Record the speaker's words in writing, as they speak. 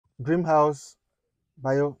Dream House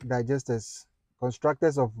biodigesters,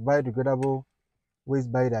 constructors of biodegradable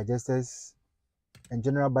waste biodigesters and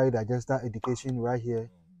general biodigester education right here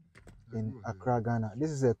in Accra, Ghana.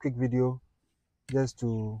 This is a quick video just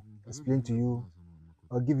to explain to you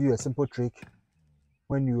or give you a simple trick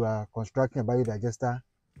when you are constructing a biodigester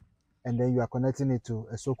and then you are connecting it to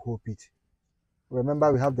a soak hole pit.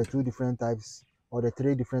 Remember, we have the two different types or the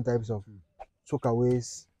three different types of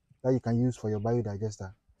soakaways that you can use for your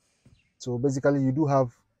biodigester. So basically, you do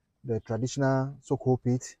have the traditional soak hole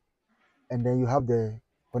pit, and then you have the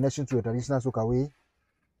connection to a traditional soakaway,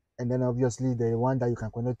 and then obviously the one that you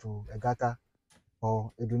can connect to a gutter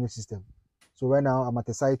or a drainage system. So right now I'm at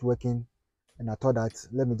the site working, and I thought that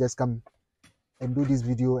let me just come and do this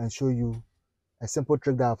video and show you a simple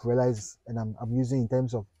trick that I've realized and I'm using in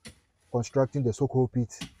terms of constructing the soak hole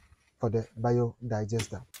pit for the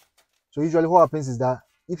biodigester. So usually what happens is that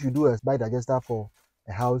if you do a biodigester for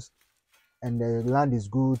a house and the land is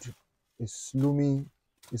good, it's loomy,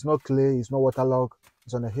 it's not clay, it's not waterlogged,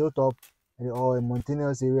 it's on a hilltop or a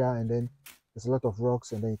mountainous area, and then there's a lot of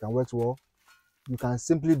rocks, and then you can work well, you can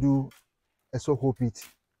simply do a soak hole pit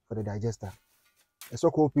for the digester. A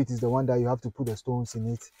soak hole pit is the one that you have to put the stones in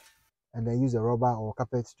it and then use a rubber or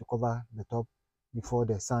carpet to cover the top before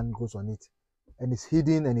the sun goes on it. And it's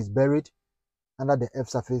hidden and it's buried under the earth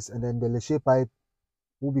surface, and then the leachate pipe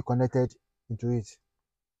will be connected into it.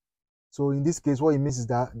 So in this case, what it means is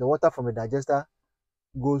that the water from the digester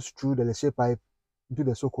goes through the leachate pipe into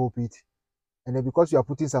the soak hole pit, and then because you are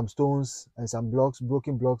putting some stones and some blocks,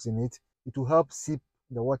 broken blocks in it, it will help seep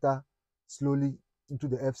the water slowly into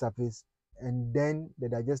the earth surface, and then the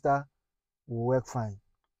digester will work fine,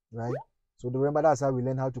 right? So remember, that's how we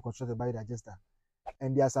learn how to construct a biodigester.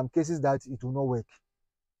 And there are some cases that it will not work.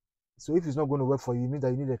 So if it's not going to work for you, it means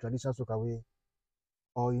that you need a traditional soakaway,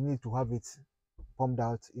 or you need to have it pumped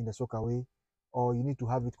out in the soakaway, or you need to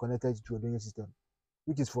have it connected to a drainage system,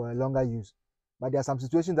 which is for a longer use. But there are some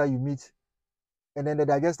situations that you meet, and then the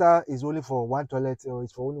digester is only for one toilet, or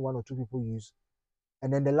it's for only one or two people use,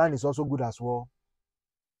 and then the land is also good as well.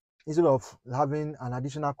 Instead of having an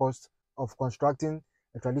additional cost of constructing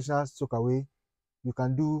a traditional soakaway, you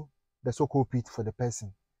can do the soak hole pit for the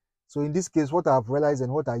person. So in this case, what I've realized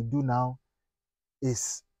and what I do now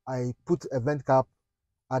is I put a vent cap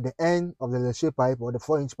at the end of the leachate pipe or the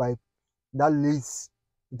 4-inch pipe that leads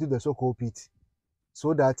into the soak hole pit,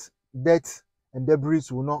 so that dirt and debris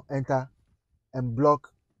will not enter and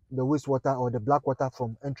block the wastewater or the black water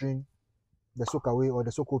from entering the soakaway or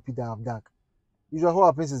the soak hole pit that I've dug. Usually what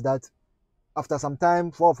happens is that after some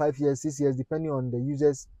time, 4 or 5 years, 6 years, depending on the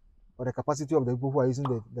users or the capacity of the people who are using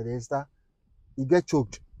the digester, it gets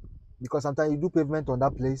choked, because sometimes you do pavement on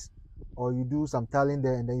that place, or you do some tiling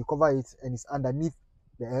there and then you cover it and it's underneath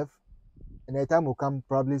the earth, and the time will come,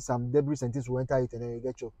 probably some debris and things will enter it and then you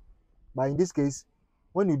get choked. But in this case,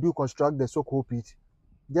 when you do construct the soak hole pit,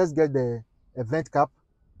 just get a vent cap,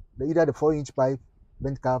 either the 4-inch pipe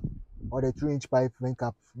vent cap or the 3-inch pipe vent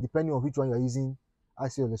cap, depending on which one you're using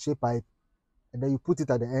as your leachate pipe, and then you put it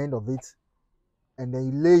at the end of it, and then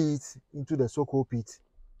you lay it into the soak hole pit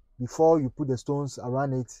before you put the stones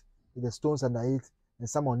around it, with the stones under it and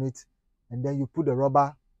some on it, and then you put the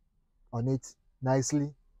rubber on it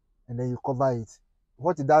nicely, and then you cover it.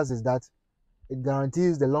 What it does is that it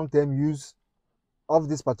guarantees the long-term use of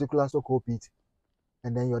this particular soak hole pit,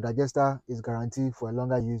 and then your digester is guaranteed for a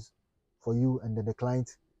longer use for you and then the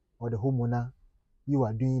client or the homeowner you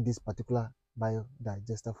are doing this particular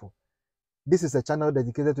biodigester for. This is a channel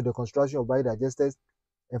dedicated to the construction of biodigesters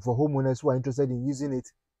and for homeowners who are interested in using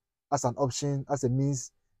it as an option, as a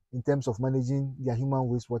means in terms of managing their human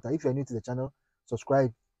wastewater. If you are new to the channel,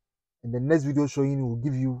 subscribe, and the next video showing will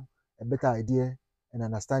give you a better idea and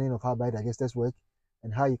understanding of how biodigesters work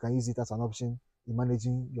and how you can use it as an option in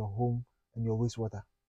managing your home and your wastewater.